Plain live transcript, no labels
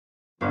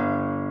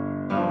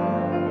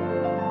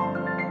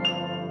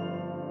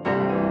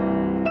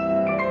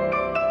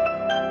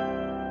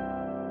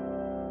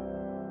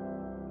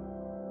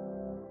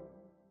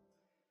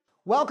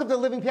Welcome to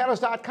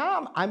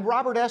livingpianos.com. I'm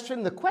Robert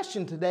Estrin. The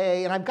question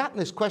today, and I've gotten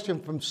this question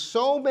from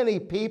so many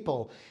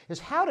people, is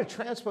how to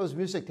transpose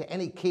music to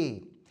any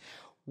key.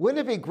 Wouldn't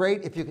it be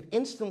great if you could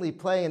instantly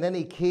play in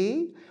any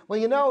key? Well,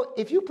 you know,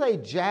 if you play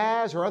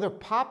jazz or other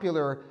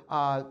popular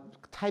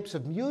types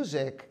of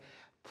music,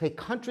 play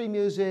country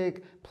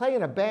music, play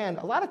in a band,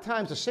 a lot of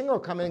times a singer will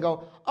come in and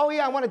go, oh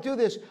yeah, I want to do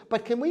this,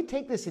 but can we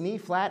take this in E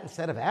flat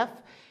instead of F?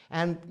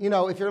 And you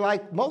know, if you're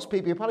like most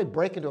people, you probably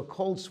break into a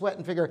cold sweat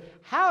and figure,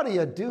 how do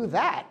you do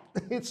that?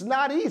 It's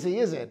not easy,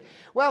 is it?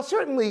 Well,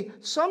 certainly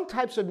some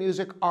types of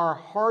music are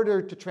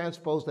harder to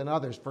transpose than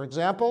others. For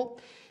example,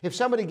 if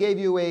somebody gave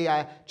you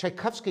a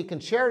Tchaikovsky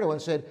concerto and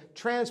said,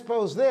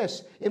 transpose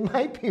this, it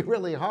might be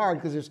really hard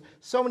because there's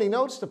so many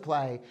notes to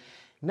play.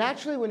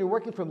 Naturally, when you're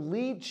working from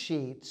lead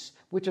sheets,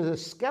 which are the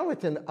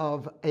skeleton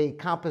of a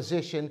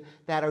composition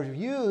that are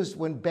used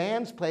when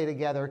bands play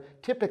together,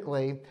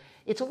 typically,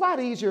 it's a lot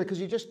easier because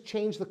you just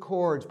change the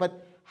chords.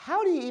 But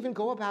how do you even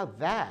go about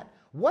that?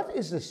 What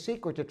is the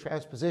secret to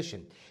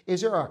transposition?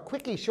 Is there a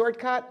quickie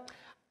shortcut?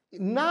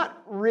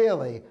 Not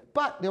really,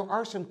 but there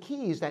are some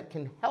keys that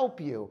can help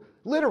you,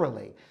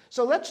 literally.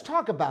 So let's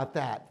talk about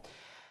that.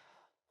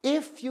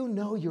 If you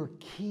know your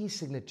key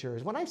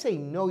signatures, when I say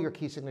know your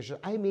key signatures,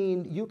 I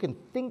mean you can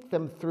think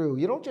them through.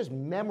 You don't just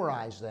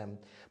memorize them,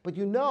 but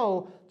you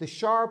know the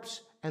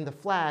sharps and the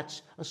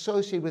flats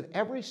associated with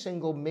every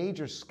single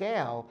major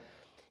scale.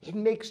 It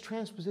makes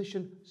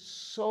transposition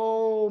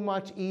so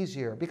much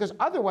easier, because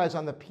otherwise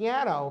on the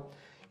piano,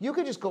 you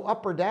could just go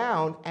up or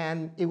down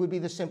and it would be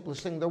the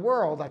simplest thing in the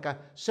world, like a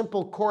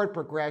simple chord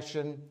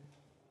progression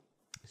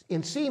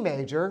in C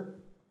major.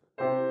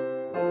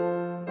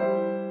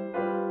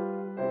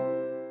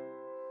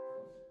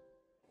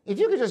 If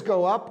you could just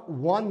go up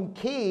one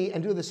key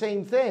and do the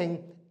same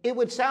thing, it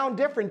would sound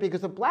different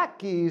because the black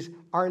keys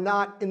are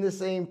not in the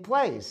same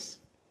place.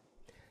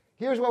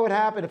 Here's what would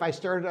happen if I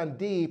started on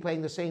D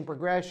playing the same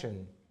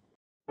progression.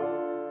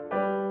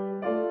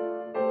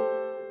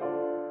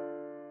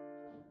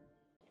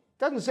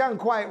 Doesn't sound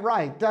quite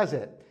right, does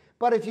it?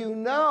 But if you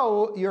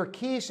know your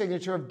key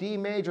signature of D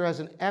major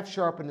has an F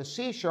sharp and a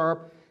C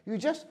sharp, you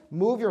just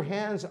move your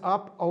hands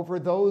up over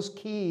those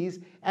keys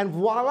and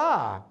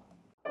voila!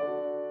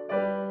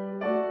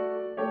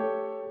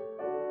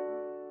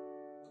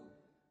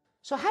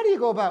 So how do you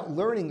go about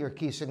learning your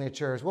key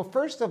signatures? Well,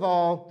 first of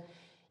all,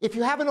 if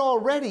you haven't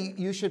already,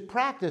 you should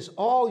practice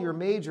all your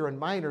major and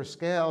minor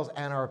scales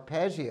and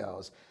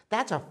arpeggios.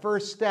 That's a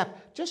first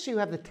step, just so you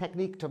have the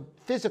technique to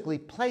physically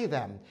play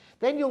them.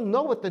 Then you'll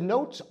know what the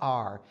notes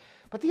are.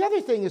 But the other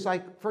thing is,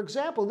 like, for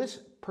example,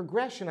 this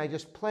progression I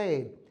just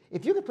played,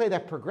 if you could play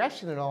that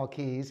progression in all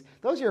keys,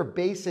 those are your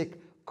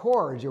basic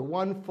chords, your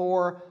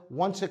 1-4,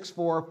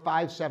 1-6-4,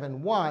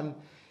 5-7-1.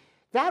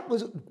 That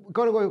was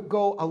going to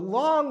go a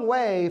long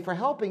way for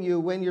helping you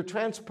when you're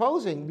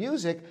transposing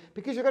music,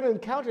 because you're going to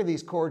encounter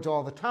these chords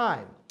all the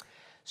time.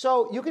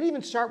 So you can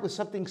even start with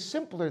something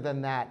simpler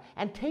than that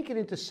and take it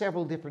into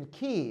several different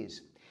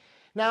keys.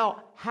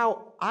 Now,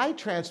 how I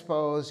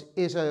transpose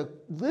is a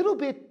little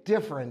bit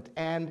different,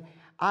 and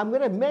I'm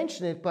going to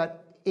mention it,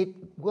 but it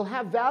will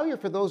have value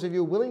for those of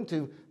you willing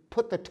to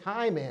put the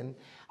time in.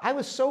 I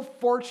was so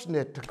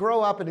fortunate to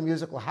grow up in a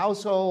musical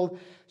household,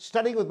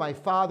 studying with my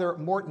father,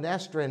 Morton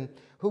Estrin,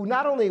 who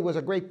not only was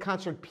a great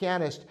concert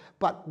pianist,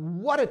 but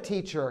what a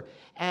teacher.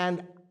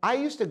 And I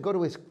used to go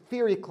to his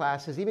theory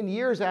classes, even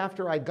years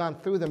after I'd gone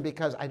through them,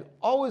 because I'd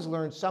always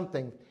learned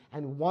something.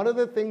 And one of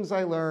the things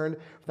I learned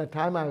from the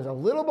time I was a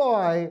little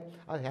boy,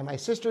 and my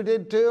sister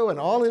did too, and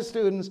all his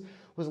students,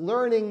 was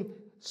learning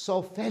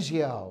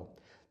solfeggio.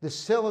 The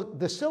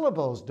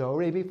syllables, do,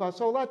 re, mi, fa,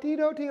 sol, la, ti,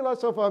 do, ti, la,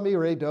 sol, fa, mi,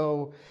 re,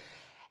 do.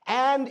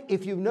 And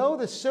if you know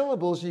the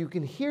syllables, you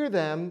can hear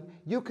them,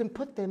 you can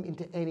put them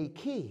into any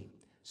key.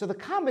 So the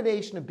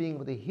combination of being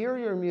able to hear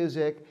your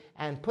music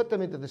and put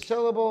them into the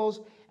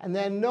syllables, and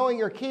then knowing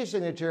your key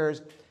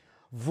signatures,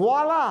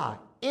 voila,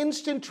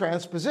 instant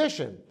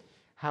transposition.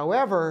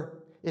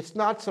 However, it's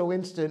not so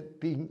instant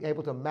being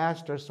able to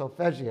master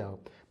solfeggio.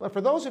 But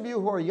for those of you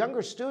who are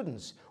younger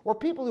students, or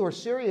people who are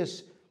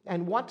serious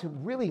and want to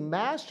really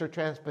master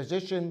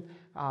transposition,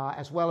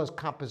 as well as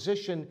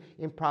composition,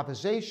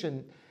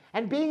 improvisation,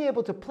 and being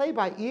able to play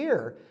by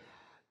ear,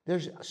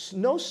 there's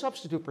no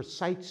substitute for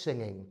sight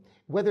singing.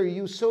 Whether you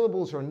use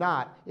syllables or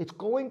not, it's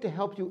going to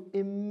help you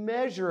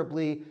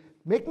immeasurably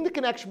making the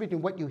connection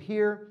between what you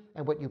hear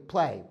and what you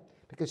play.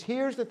 Because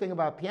here's the thing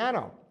about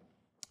piano.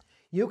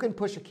 You can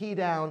push a key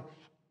down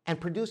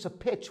and produce a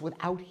pitch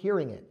without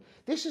hearing it.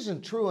 This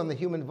isn't true on the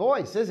human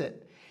voice, is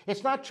it?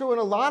 It's not true in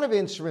a lot of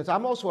instruments.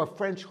 I'm also a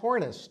French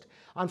hornist.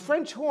 On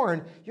French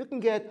horn, you can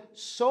get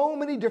so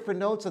many different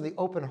notes on the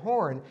open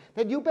horn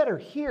that you better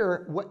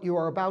hear what you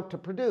are about to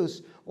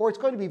produce, or it's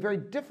going to be very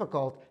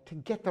difficult to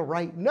get the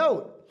right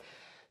note.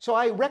 So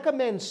I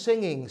recommend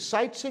singing,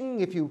 sight singing,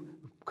 if you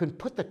can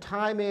put the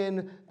time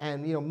in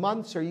and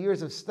months or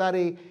years of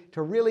study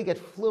to really get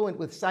fluent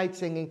with sight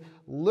singing,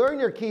 learn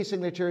your key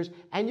signatures,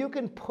 and you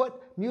can put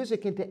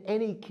music into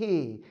any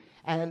key.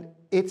 And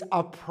It's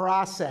a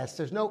process.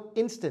 There's no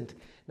instant.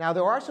 Now,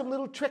 there are some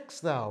little tricks,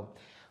 though.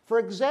 For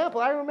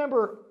example, I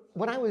remember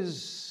when I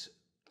was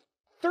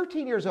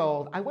 13 years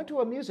old, I went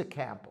to a music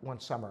camp one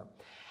summer.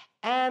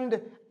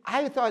 And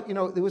I thought,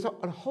 there was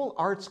a whole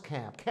arts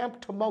camp,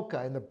 Camp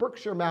Tomoka in the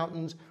Berkshire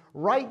Mountains,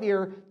 right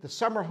near the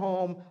summer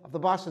home of the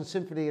Boston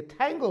Symphony at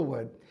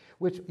Tanglewood,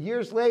 which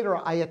years later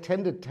I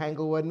attended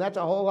Tanglewood, and that's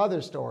a whole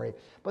other story.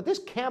 But this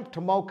Camp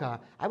Tomoka,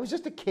 I was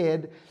just a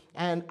kid,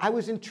 and I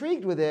was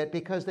intrigued with it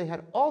because they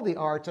had all the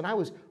arts, and I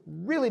was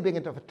really big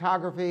into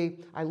photography.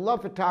 I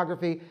love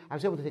photography. I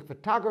was able to take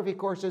photography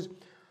courses.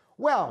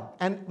 Well,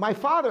 and my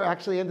father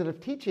actually ended up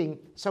teaching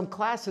some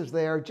classes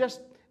there,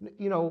 just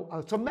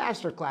some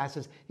master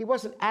classes. He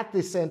wasn't at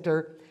the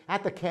center,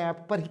 at the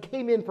camp, but he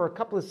came in for a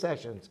couple of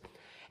sessions.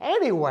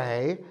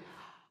 Anyway,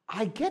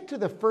 I get to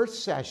the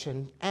first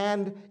session,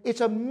 and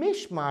it's a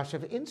mishmash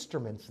of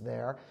instruments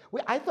there.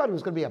 I thought it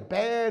was going to be a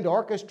band,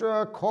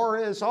 orchestra,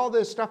 chorus, all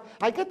this stuff.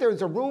 I get there,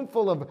 it's a room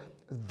full of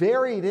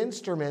varied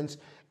instruments,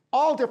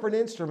 all different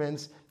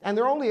instruments, and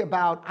there are only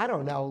about,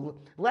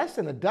 less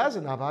than a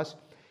dozen of us.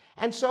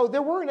 And so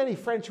there weren't any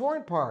French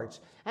horn parts.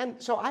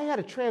 And so I had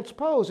to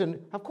transpose, and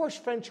of course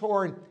French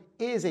horn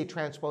is a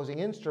transposing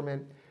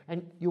instrument,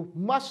 and you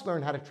must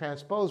learn how to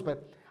transpose,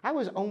 but I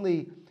was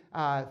only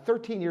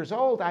 13 years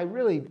old. I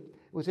really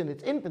was in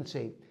its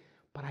infancy.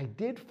 But I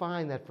did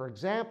find that, for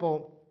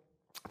example,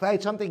 if I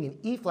had something in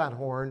E-flat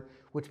horn,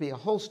 which would be a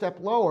whole step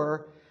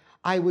lower,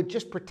 I would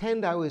just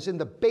pretend I was in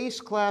the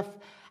bass clef.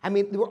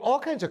 There were all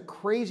kinds of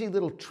crazy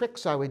little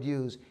tricks I would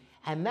use.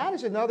 And that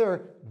is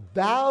another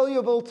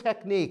valuable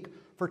technique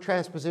for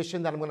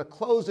transposition that I'm going to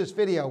close this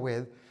video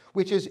with,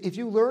 which is if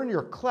you learn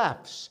your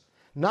clefs,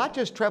 not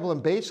just treble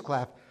and bass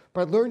clef,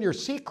 but learn your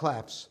C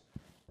clefs,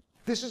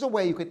 this is a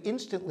way you could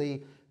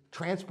instantly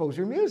transpose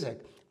your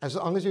music, as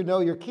long as you know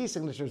your key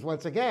signatures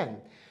once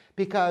again.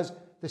 Because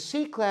the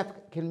C clef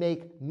can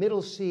make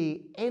middle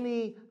C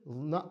any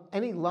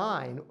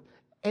line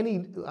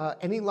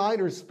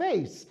or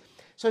space.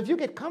 So if you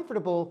get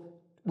comfortable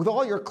with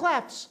all your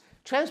clefs,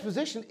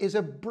 transposition is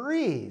a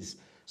breeze.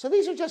 So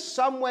these are just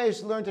some ways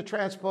to learn to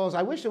transpose.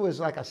 I wish it was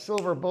like a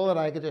silver bullet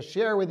I could just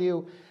share with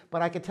you,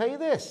 but I can tell you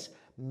this: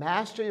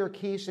 master your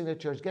key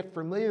signatures, get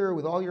familiar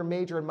with all your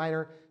major and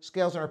minor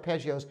scales and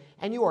arpeggios,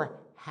 and you are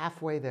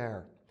halfway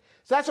there.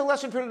 So that's our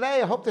lesson for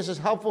today. I hope this is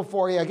helpful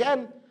for you.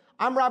 Again,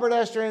 I'm Robert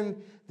Estrin.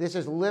 This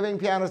is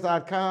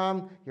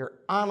livingpianos.com, your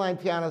online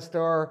piano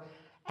store.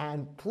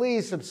 And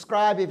please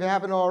subscribe if you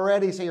haven't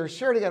already so you're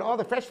sure to get all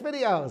the fresh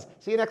videos.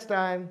 See you next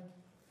time.